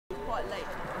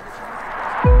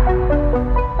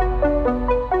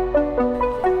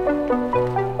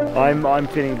I'm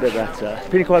feeling a bit better.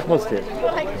 Feeling quite positive.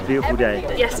 It's a beautiful day.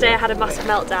 Yesterday I had a massive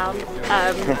meltdown,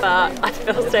 but I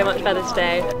feel so much better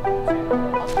today.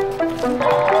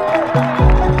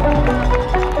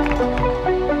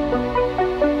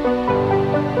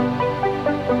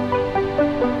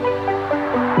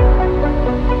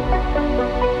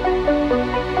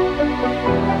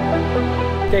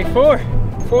 Day 4,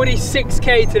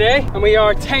 46k today, and we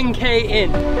are 10k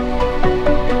in.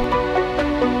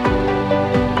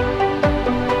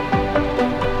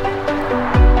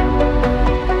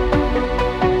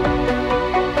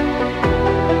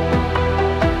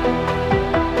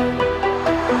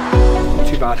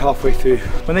 About halfway through.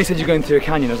 When they said you're going through a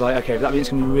canyon, I was like, okay, that means it's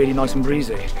going to be really nice and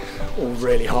breezy, or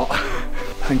really hot.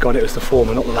 Thank God it was the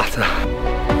former, not the latter.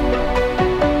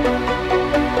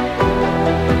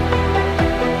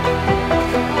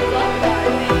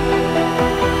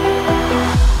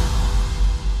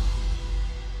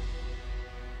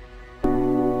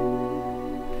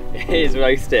 It is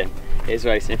roasting. It is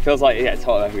roasting. It feels like it gets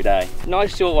hotter every day.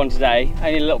 Nice short one today,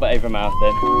 only a little bit over a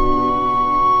marathon.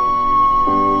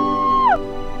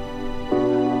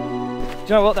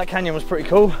 Do you know what, that canyon was pretty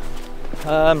cool,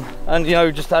 and you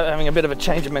know, just having a bit of a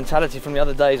change of mentality from the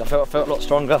other days. I felt a lot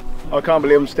stronger. I can't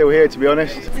believe I'm still here, to be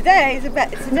honest. Today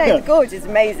the gorge is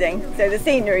amazing, so the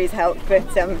scenery's helped, but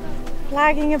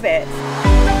lagging a bit.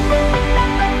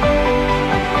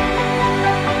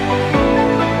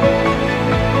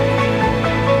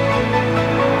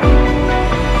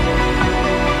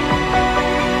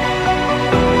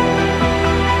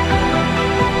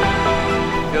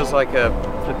 Feels like a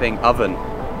flipping oven.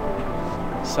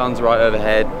 Sun's right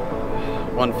overhead,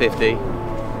 150,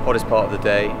 hottest part of the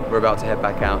day. We're about to head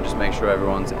back out and just make sure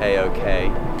everyone's a-okay.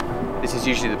 This is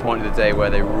usually the point of the day where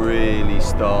they really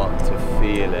start to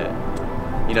feel it.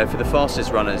 You know, for the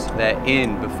fastest runners, they're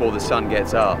in before the sun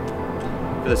gets up.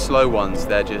 For the slow ones,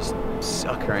 they're just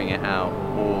suckering it out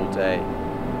all day.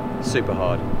 Super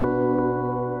hard.